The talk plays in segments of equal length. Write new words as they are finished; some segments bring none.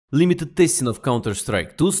Limited testing of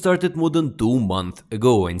Counter-Strike 2 started more than 2 months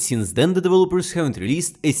ago, and since then the developers haven't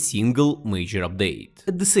released a single major update.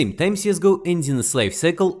 At the same time, CSGO ending its life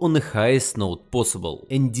cycle on the highest note possible,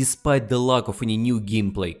 and despite the lack of any new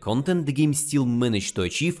gameplay content, the game still managed to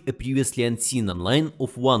achieve a previously unseen online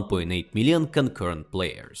of 1.8 million concurrent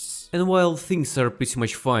players. And while things are pretty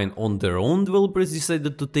much fine on their own, developers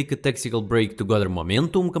decided to take a tactical break to gather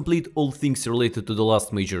momentum, complete all things related to the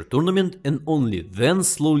last major tournament, and only then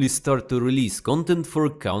slowly start to release content for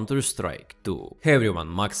Counter-Strike 2. Hey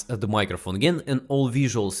everyone, Max at the microphone again, and all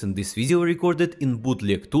visuals in this video recorded in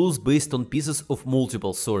bootleg tools based on pieces of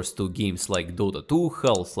multiple source to games like Dota 2,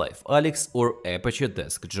 Half-Life Alyx or Apache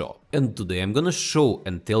Desk Job. And today I'm gonna show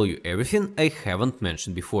and tell you everything I haven't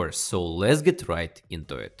mentioned before, so let's get right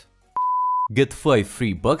into it. Get 5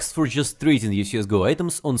 free bucks for just trading your CSGO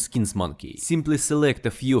items on SkinsMonkey. Simply select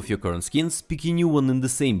a few of your current skins, pick a new one in the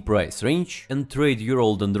same price range, and trade your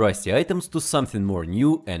old and rusty items to something more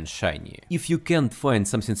new and shiny. If you can't find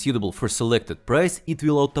something suitable for selected price, it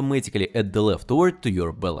will automatically add the leftover to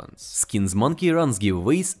your balance. SkinsMonkey runs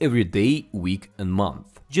giveaways every day, week and month.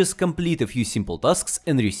 Just complete a few simple tasks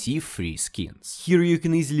and receive free skins. Here you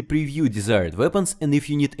can easily preview desired weapons, and if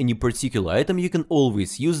you need any particular item, you can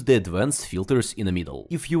always use the advanced filters in the middle.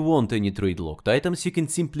 If you want any trade locked items, you can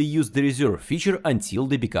simply use the reserve feature until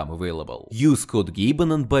they become available. Use code Gabe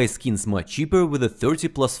and buy skins much cheaper with a 30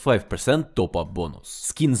 plus 5% top up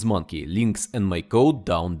bonus. SkinsMonkey, links and my code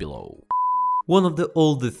down below. One of the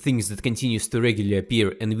oldest things that continues to regularly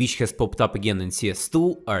appear and which has popped up again in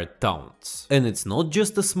CS2 are Taunts. And it's not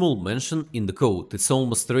just a small mention in the code, it's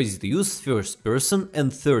almost ready to use first person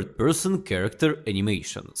and third person character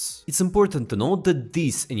animations. It's important to note that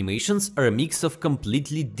these animations are a mix of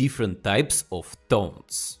completely different types of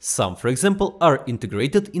taunts. Some, for example, are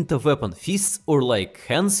integrated into weapon fists or like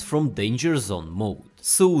hands from Danger Zone mode.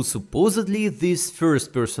 So supposedly these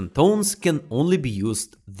first-person taunts can only be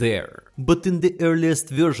used there. But in the earliest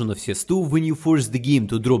version of CS2, when you force the game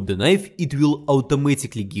to drop the knife, it will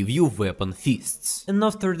automatically give you weapon fists. And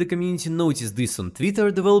after the community noticed this on Twitter,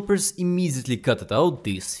 developers immediately cut out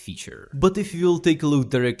this feature. But if we will take a look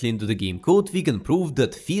directly into the game code, we can prove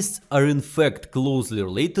that fists are in fact closely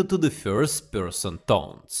related to the first-person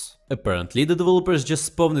taunts. Apparently, the developers just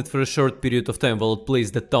spawned it for a short period of time while it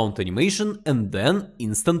plays the taunt animation and then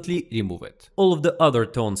instantly remove it. All of the other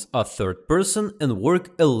taunts are third person and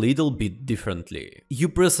work a little bit differently. You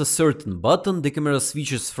press a certain button, the camera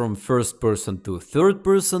switches from first person to third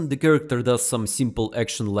person, the character does some simple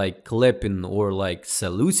action like clapping or like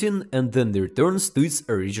saluting, and then returns to its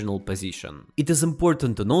original position. It is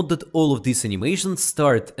important to note that all of these animations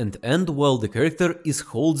start and end while the character is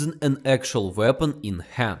holding an actual weapon in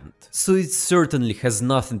hand. So it certainly has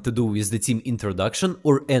nothing to do with the team introduction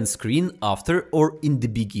or end screen after or in the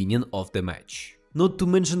beginning of the match. Not to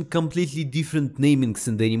mention completely different namings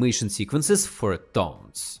in the animation sequences for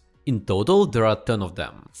taunts. In total there are 10 of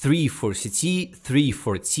them, 3 for CT, 3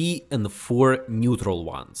 for T and 4 neutral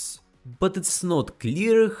ones. But it's not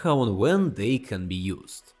clear how and when they can be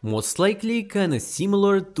used. Most likely kinda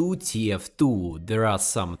similar to TF2, there are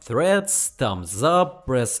some threats, thumbs up,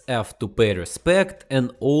 press F to pay respect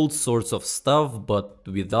and all sorts of stuff, but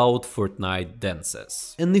without Fortnite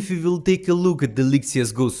dances. And if we will take a look at the leaked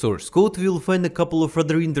CSGO source code, we will find a couple of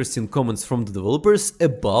rather interesting comments from the developers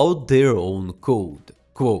about their own code.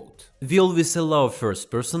 Quote, "We always allow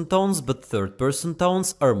first-person taunts, but third-person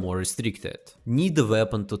taunts are more restricted. Need a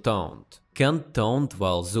weapon to taunt. Can't taunt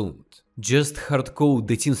while zoomed. Just hardcode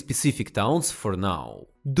the team-specific taunts for now.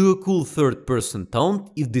 Do a cool third-person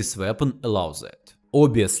taunt if this weapon allows it."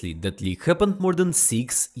 Obviously, that leak happened more than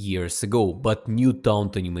 6 years ago, but new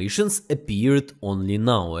taunt animations appeared only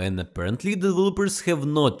now, and apparently the developers have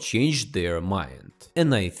not changed their mind.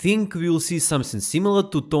 And I think we'll see something similar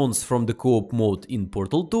to taunts from the co-op mode in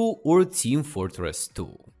Portal 2 or Team Fortress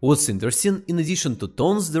 2. What's interesting, in addition to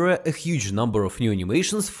taunts, there are a huge number of new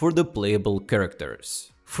animations for the playable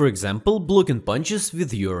characters. For example, blocking punches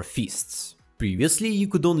with your fists. Previously you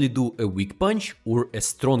could only do a weak punch or a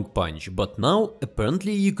strong punch, but now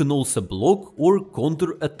apparently you can also block or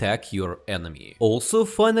counter-attack your enemy. Also,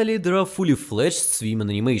 finally, there are fully fledged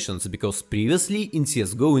swimming animations, because previously in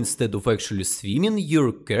CSGO instead of actually swimming,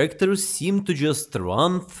 your characters seemed to just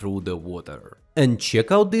run through the water. And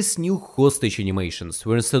check out these new hostage animations,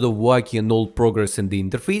 where instead of wacky and all progress in the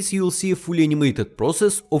interface, you will see a fully animated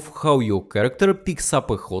process of how your character picks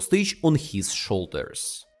up a hostage on his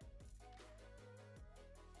shoulders.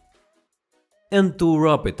 And to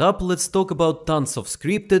wrap it up, let's talk about tons of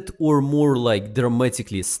scripted or more like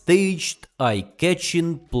dramatically staged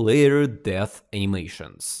eye-catching player death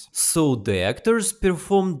animations. So the actors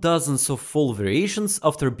perform dozens of fall variations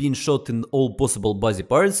after being shot in all possible body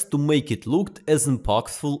parts to make it look as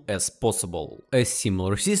impactful as possible. A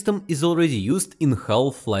similar system is already used in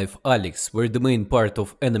Half-Life Alyx, where the main part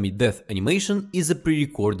of enemy death animation is a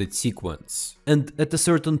pre-recorded sequence. And at a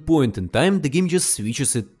certain point in time the game just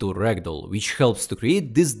switches it to ragdoll, which helps to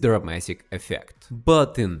create this dramatic effect.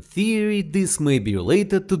 But in theory this may be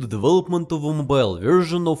related to the development of a mobile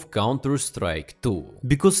version of Counter-Strike 2.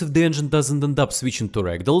 Because if the engine doesn't end up switching to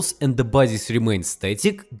ragdolls and the bodies remain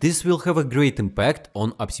static, this will have a great impact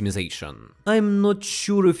on optimization. I'm not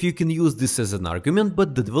sure if you can use this as an argument,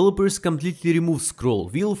 but the developers completely remove scroll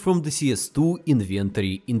wheel from the CS2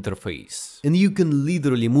 inventory interface. And you can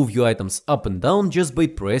literally move your items up and down just by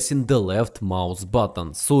pressing the left mouse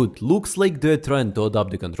button, so it looks like they're trying to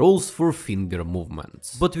adapt the controls for finger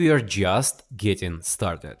movements. But we are just getting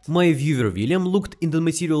started. My viewer William looked in the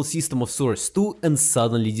material system of Source 2 and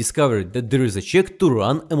suddenly discovered that there is a check to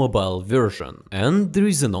run a mobile version. And there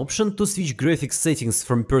is an option to switch graphics settings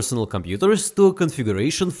from personal computers to a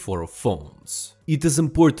configuration for phones. It is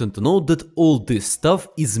important to note that all this stuff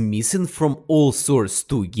is missing from all Source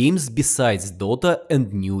 2 games besides Dota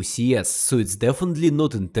and new CS, so it's definitely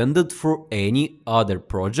not intended for any other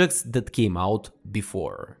projects that came out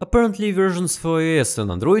before. Apparently versions for iOS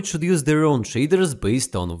and Android should use their own shaders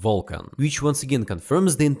based on Vulkan, which once again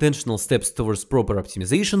confirms the intentional steps towards proper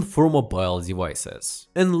optimization for mobile devices.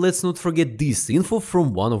 And let's not forget this info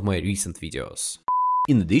from one of my recent videos.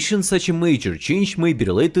 In addition, such a major change may be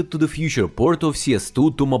related to the future port of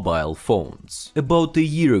CS2 to mobile phones. About a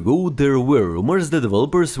year ago there were rumors that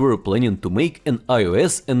developers were planning to make an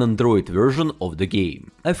iOS and Android version of the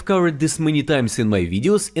game. I've covered this many times in my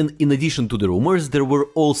videos, and in addition to the rumors there were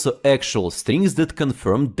also actual strings that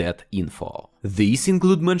confirmed that info. These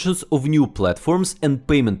include mentions of new platforms and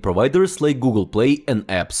payment providers like Google Play and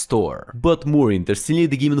App Store. But more interestingly,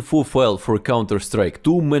 the game info file for Counter-Strike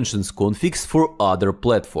 2 mentions configs for other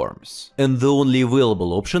platforms, and the only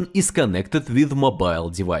available option is connected with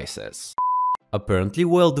mobile devices. Apparently,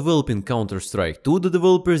 while developing Counter-Strike 2, the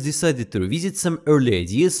developers decided to revisit some early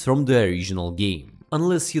ideas from the original game.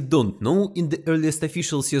 Unless you don't know, in the earliest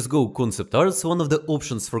official CSGO concept arts, one of the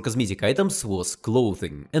options for cosmetic items was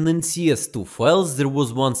clothing, and in CS2 files there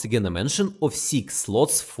was once again a mention of 6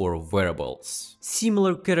 slots for wearables.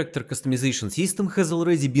 Similar character customization system has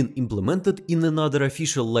already been implemented in another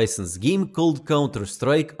official licensed game called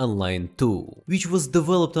Counter-Strike Online 2, which was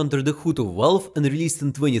developed under the hood of Valve and released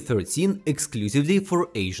in 2013 exclusively for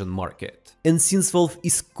Asian market. And since Valve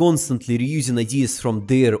is constantly reusing ideas from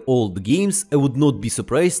their old games, I would not be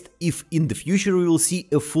surprised if in the future we will see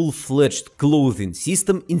a full-fledged clothing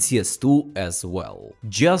system in CS2 as well.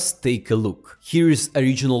 Just take a look. Here is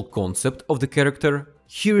original concept of the character.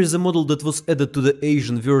 Here is a model that was added to the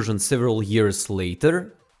Asian version several years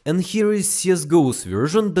later. And here is CSGO's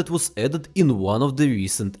version that was added in one of the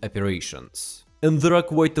recent operations. And there are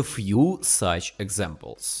quite a few such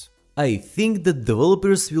examples. I think that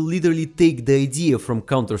developers will literally take the idea from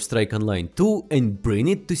Counter-Strike Online 2 and bring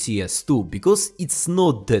it to CS2, because it's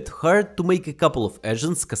not that hard to make a couple of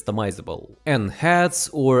agents customizable. And hats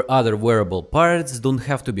or other wearable parts don't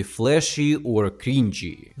have to be flashy or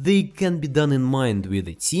cringy. They can be done in mind with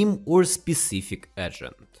a team or specific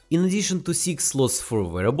agent. In addition to 6 slots for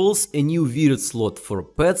wearables, a new weird slot for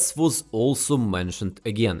pets was also mentioned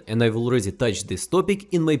again, and I've already touched this topic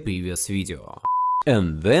in my previous video.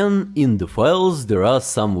 And then, in the files, there are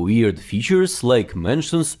some weird features like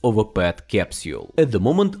mentions of a pet capsule. At the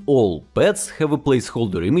moment, all pets have a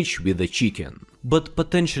placeholder image with a chicken, but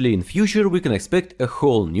potentially in future we can expect a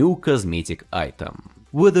whole new cosmetic item.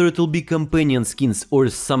 Whether it'll be companion skins or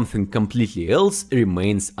something completely else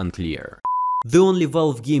remains unclear. The only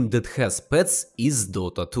Valve game that has pets is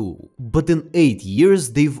Dota 2, but in 8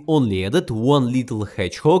 years they've only added one little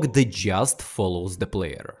hedgehog that just follows the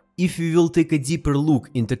player. If we will take a deeper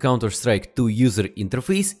look into Counter-Strike 2 user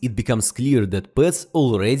interface, it becomes clear that pets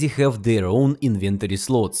already have their own inventory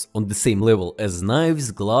slots, on the same level as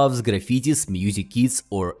knives, gloves, graffitis, music kits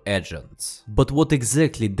or agents. But what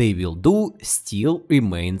exactly they will do still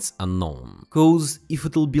remains unknown. Cause if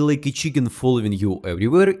it'll be like a chicken following you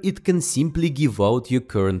everywhere, it can simply give out your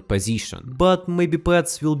current position. But maybe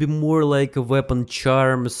pets will be more like a weapon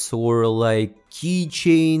charms or like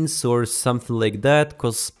keychains or something like that,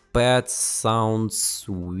 cause pets sounds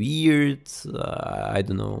weird, I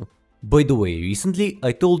don't know. By the way, recently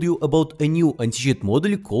I told you about a new anti-cheat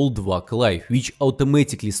model called VAC Live, which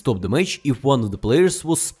automatically stopped the match if one of the players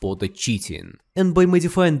was spotted cheating. And by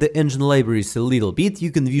modifying the engine libraries a little bit, you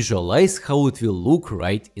can visualize how it will look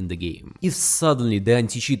right in the game. If suddenly the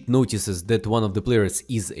anti-cheat notices that one of the players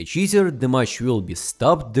is a cheater, the match will be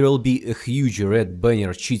stopped, there will be a huge red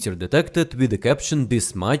banner cheater detected with the caption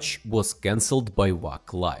 "This match was cancelled by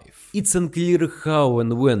VAC Live." It's unclear how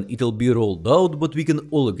and when it'll be rolled out, but we can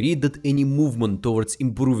all agree that any movement towards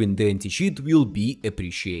improving the anti-cheat will be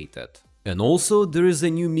appreciated. And also, there is a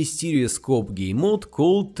new mysterious co-op game mode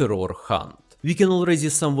called Terror Hunt. We can already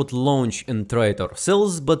somewhat launch and try it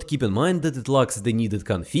ourselves, but keep in mind that it lacks the needed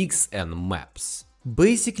configs and maps.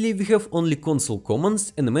 Basically, we have only console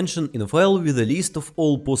commands and a mention in a file with a list of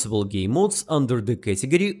all possible game modes under the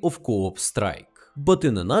category of co-op strike. But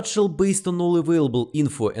in a nutshell, based on all available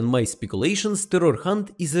info and my speculations, Terror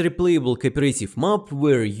Hunt is a replayable cooperative map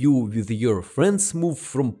where you with your friends move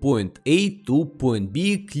from point A to point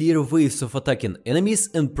B, clear waves of attacking enemies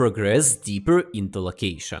and progress deeper into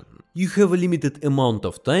location. You have a limited amount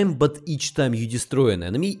of time, but each time you destroy an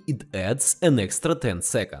enemy, it adds an extra 10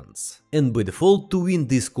 seconds. And by default, to win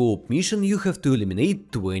this co-op mission, you have to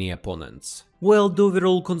eliminate 20 opponents. While the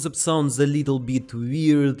overall concept sounds a little bit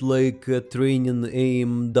weird, like a training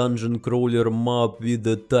aim dungeon crawler map with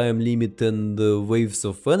a time limit and waves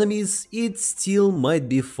of enemies, it still might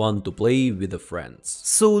be fun to play with the friends.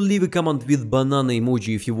 So leave a comment with banana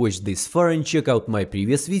emoji if you watched this far and check out my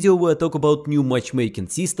previous video where I talk about new matchmaking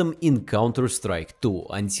system in Counter-Strike 2.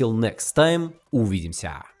 Until next time,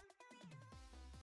 увидимся!